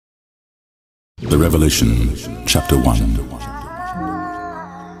The Revelation, chapter 1.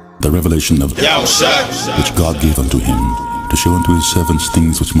 The revelation of which God gave unto him, to show unto his servants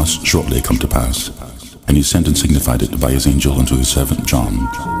things which must shortly come to pass. And he sent and signified it by his angel unto his servant John,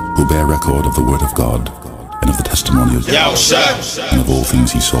 who bare record of the word of God, and of the testimony of God, and of all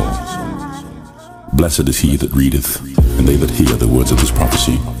things he saw. Blessed is he that readeth, and they that hear the words of this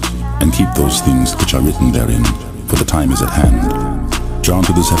prophecy, and keep those things which are written therein, for the time is at hand. John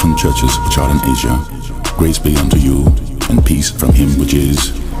to the 7 churches which are in Asia, grace be unto you, and peace from him which is,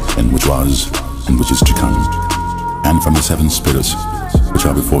 and which was, and which is to come, and from the 7 spirits which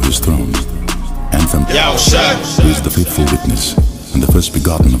are before his throne, and from who is the faithful witness, and the first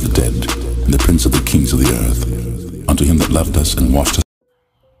begotten of the dead, and the prince of the kings of the earth, unto him that loved us and washed us.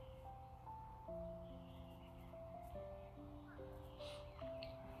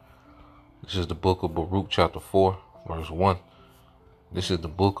 This is the book of Baruch chapter 4, verse 1. This is the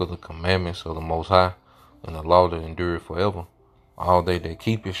book of the commandments of the Most High, and the law that endureth forever. All they that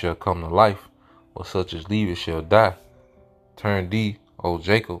keep it shall come to life, but such as leave it shall die. Turn thee, O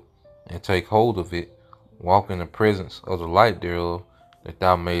Jacob, and take hold of it. Walk in the presence of the light thereof, that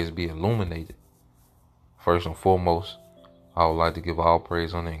thou mayest be illuminated. First and foremost, I would like to give all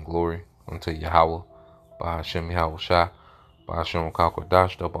praise, honor, and glory unto Yahweh, by Hashem Yahweh Shai, by Hashem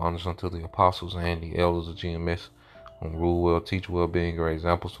Kakwadash, double honors unto the apostles and the elders of GMS, who rule well, teach well, being great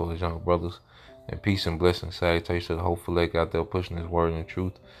examples to his young brothers, and peace and blessings, salutation to the hopeful leg out there pushing his word in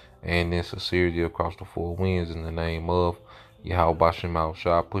truth and in sincerity across the 4 winds in the name of Yahweh Bashem Al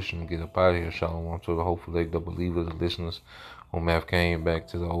Shah, pushing to get up out of here. Shalom to the hopeful leg, the believers, the listeners who have came back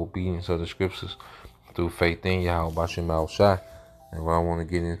to the obedience of the scriptures through faith in Yahweh Bashem Al Shah. And what I want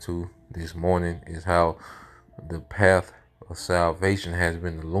to get into this morning is how the path of salvation has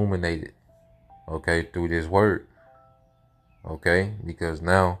been illuminated, okay, through this word. Okay, because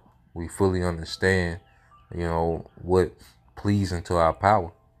now we fully understand, what pleasing to our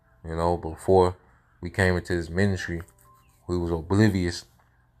power. Before we came into this ministry, we was oblivious,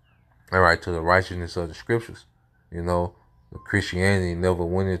 all right, to the righteousness of the scriptures. The Christianity never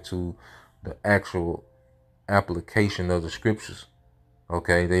went into the actual application of the scriptures.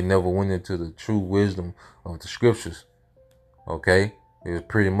 Okay, they never went into the true wisdom of the scriptures. Okay, it was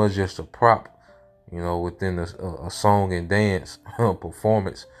pretty much just a prop, within a song and dance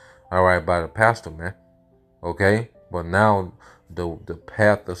performance, all right, by the pastor, man. Okay, but now the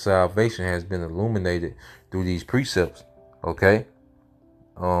path of salvation has been illuminated through these precepts. Okay,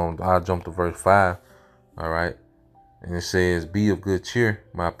 I'll jump to verse 5, all right, and it says, "Be of good cheer,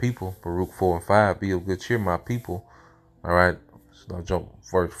 my people." Baruch 4 and 5. Be of good cheer, my people. All right, so I'll jump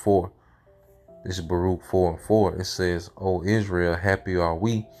verse 4. This is Baruch 4 and 4. It says, "O Israel, happy are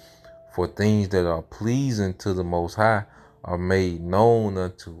we, for things that are pleasing to the Most High are made known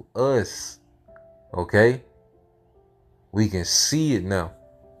unto us." Okay? We can see it now.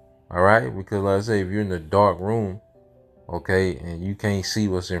 All right? Because like I say, if you're in a dark room, okay, and you can't see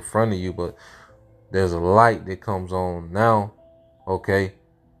what's in front of you, but there's a light that comes on now, okay,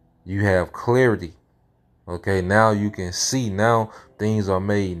 you have clarity. Okay, now you can see. Now things are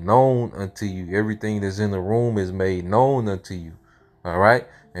made known unto you. Everything that's in the room is made known unto you. All right.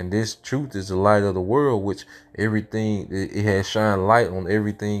 And this truth is the light of the world, which everything, it has shined light on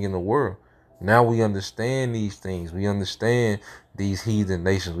everything in the world. Now we understand these things. We understand these heathen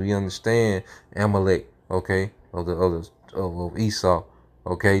nations. We understand Amalek, okay, of Esau,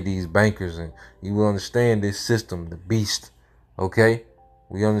 okay, these bankers, and you will understand this system, the beast, okay.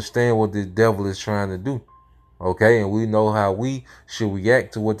 We understand what the devil is trying to do, okay, and we know how we should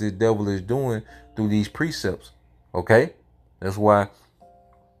react to what the devil is doing through these precepts, okay. That's why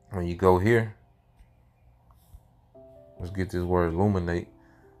when you go here, let's get this word illuminate.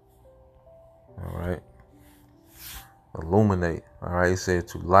 All right. Illuminate. All right. It said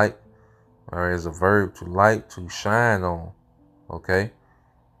to light. All right. It's a verb, to light, to shine on. Okay.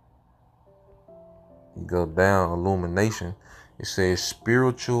 You go down, illumination. It says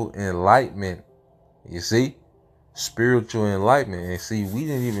spiritual enlightenment. You see? Spiritual enlightenment. And see, we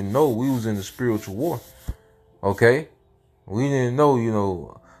didn't even know we was in the spiritual war. Okay. We didn't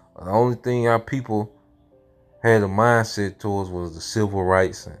know, the only thing our people had a mindset towards was the civil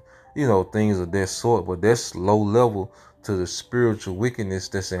rights and, things of that sort. But that's low level to the spiritual wickedness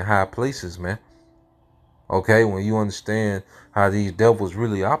that's in high places, man. Okay, when you understand how these devils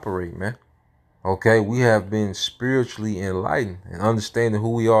really operate, man. Okay, we have been spiritually enlightened and understanding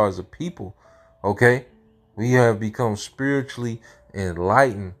who we are as a people. Okay, we have become spiritually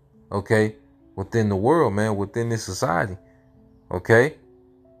enlightened, okay, within the world, man, within this society. Okay,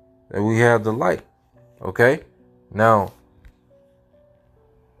 and we have the light. Okay, now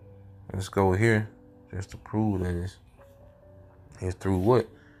let's go here just to prove that it's through what?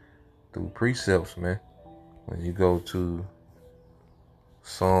 Through precepts, man. When you go to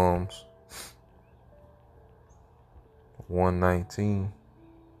Psalms 119.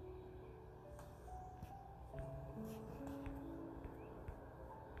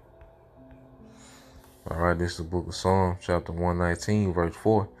 All right, this is the book of Psalms, chapter 119, verse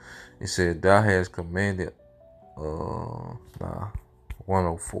 4. It said, Thou hast commanded,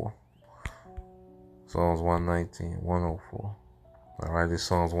 104. Psalms 119, 104. All right, this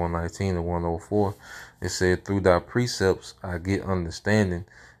Psalms 119 and 104. It said, Through thy precepts I get understanding,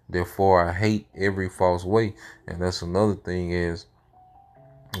 therefore I hate every false way. And that's another thing is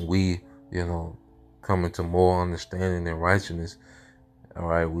we, come into more understanding and righteousness. All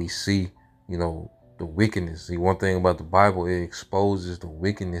right, we see, the wickedness. See, one thing about the Bible, it exposes the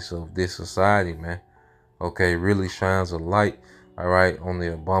wickedness of this society, man. Okay, it really shines a light, all right, on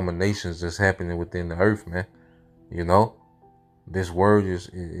the abominations that's happening within the earth, man. This word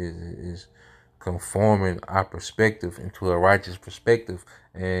is conforming our perspective into a righteous perspective,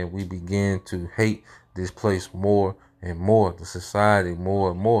 and we begin to hate this place more and more, the society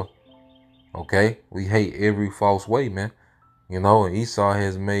more and more. Okay, we hate every false way, man. And Esau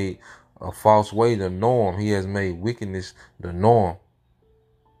has made a false way the norm. He has made wickedness the norm.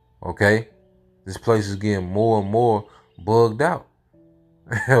 Okay, this place is getting more and more bugged out.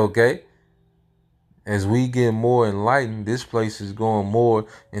 Okay. As we get more enlightened, this place is going more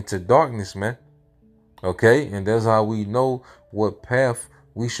into darkness, man. Okay, and that's how we know what path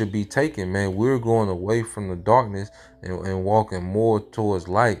we should be taking, man. We're going away from the darkness and walking more towards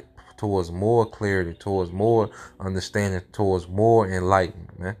light, towards more clarity, towards more understanding, towards more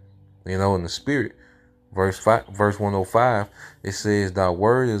enlightenment, man. In the spirit. Verse 105, it says, Thy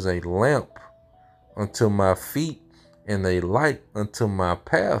word is a lamp unto my feet and a light unto my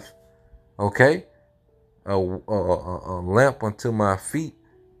path. Okay? A lamp unto my feet,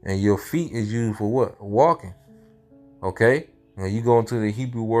 and your feet is used for what? Walking. Okay? Now you go into the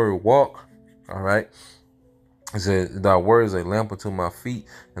Hebrew word walk. All right? It says, Thy word is a lamp unto my feet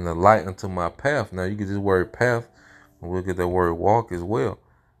and a light unto my path. Now you get this word path, and we'll get that word walk as well.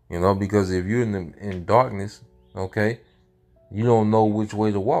 Because if you're in darkness, okay, you don't know which way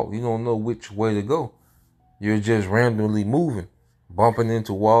to walk. You don't know which way to go. You're just randomly moving, bumping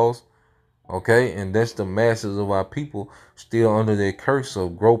into walls. Okay, and that's the masses of our people still under their curse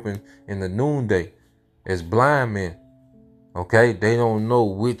of groping in the noonday as blind men. Okay, they don't know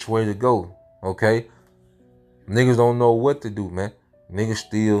which way to go. Okay, niggas don't know what to do, man. Niggas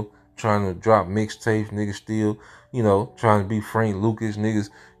still trying to drop mixtapes. Niggas still, trying to be Frank Lucas. Niggas,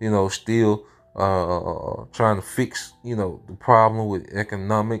 still trying to fix, the problem with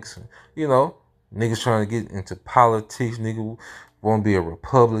economics. Niggas trying to get into politics. Nigga want to be a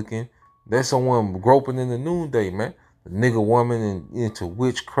Republican. That's someone groping in the noonday, man. The nigga woman into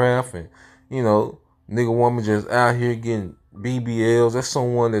witchcraft and, nigga woman just out here getting BBLs. That's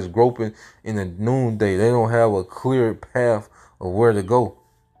someone that's groping in the noonday. They don't have a clear path of where to go.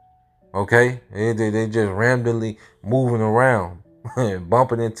 Okay? They just randomly moving around and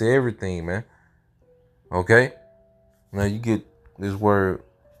bumping into everything, man. Okay? Now you get this word.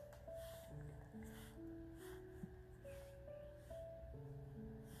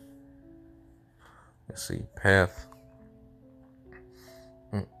 Let's see, path.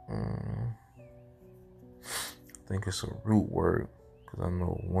 I think it's a root word because I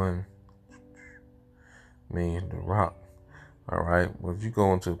know one means the rock. All right, but if you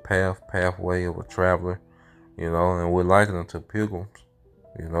go into pathway of a traveler, and we're liking them to pilgrims.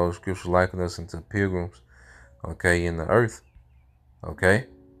 Scripture liken us into pilgrims. Okay, in the earth. Okay,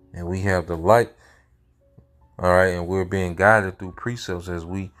 and we have the light. All right, and we're being guided through precepts as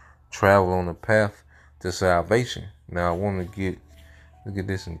we travel on the path to salvation. Now I want to look at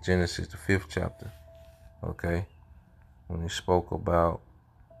this in Genesis, the 5th chapter. Okay, when he spoke about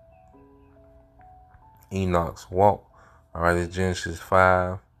Enoch's walk. All right, it's Genesis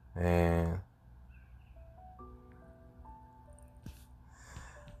 5 and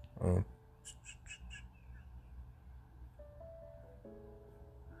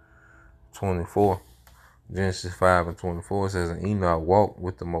 24. Genesis 5 and 24 says, And Enoch walked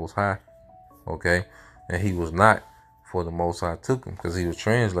with the Most High. Okay, and he was not, for the Most High took him, because he was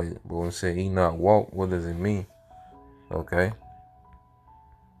translated. But when it said Enoch walked, what does it mean? Okay,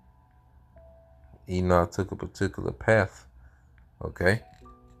 Enoch took a particular path. Okay,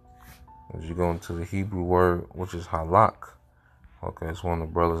 as you go into the Hebrew word, which is halak. Okay, it's one of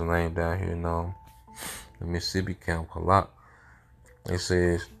the brothers' name down here in the Mississippi camp, halak. It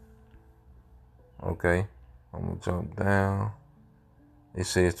says, okay, I'm gonna jump down. It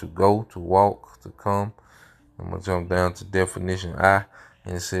says to go, to walk, to come. I'm going to jump down to definition I.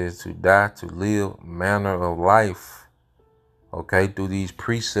 And it says to die, to live, manner of life. Okay, through these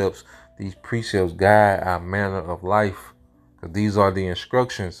precepts guide our manner of life. Because these are the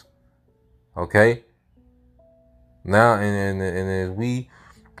instructions. Okay. Now, and as we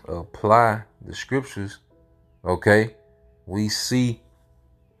apply the scriptures, okay, we see,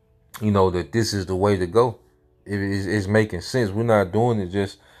 that this is the way to go. It's making sense. We're not doing it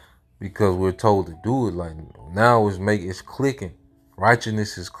just because we're told to do it. Like now it's clicking.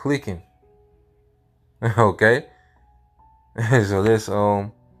 Righteousness is clicking. Okay. So let's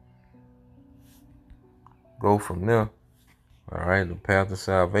go from there. All right, the path of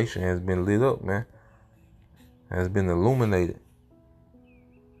salvation has been lit up, man. Has been illuminated.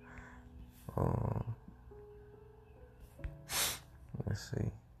 Let's see.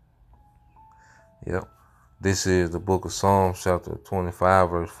 Yep. This is the book of Psalms, chapter 25,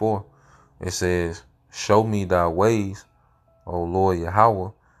 verse 4. It says, show me thy ways, O Lord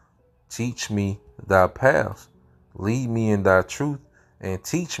Yahweh. Teach me thy paths. Lead me in thy truth and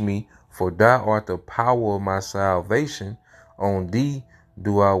teach me, for thou art the power of my salvation. On thee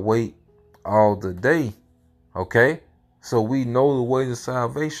do I wait all the day. Okay? So we know the way to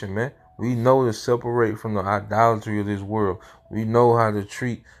salvation, man. We know to separate from the idolatry of this world. We know how to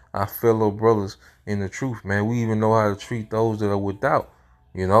treat our fellow brothers in the truth, man. We even know how to treat those that are without,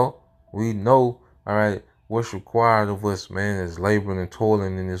 We know, all right, what's required of us, man, is laboring and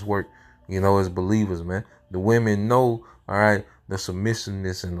toiling in this work, as believers, man. The women know, all right, the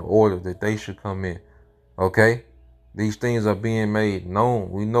submissiveness and the order that they should come in, okay? These things are being made known.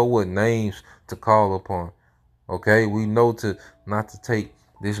 We know what names to call upon, okay? We know not to take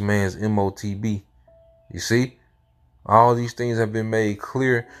this man's MOTB. You see? All these things have been made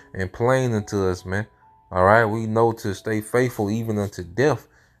clear and plain unto us, man. All right? We know to stay faithful even unto death,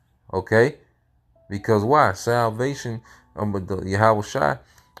 okay? Because why? Salvation, the Yahweh Shai,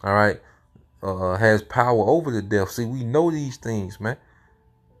 all right, has power over the death. See, we know these things, man.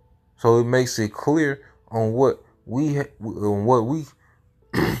 So it makes it clear on what we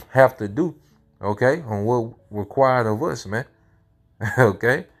have to do, okay? On what required of us, man.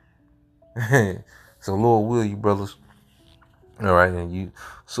 Okay? So Lord will you, brothers. All right, and you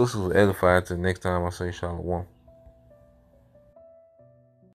sisters will edify till next time I say shalom.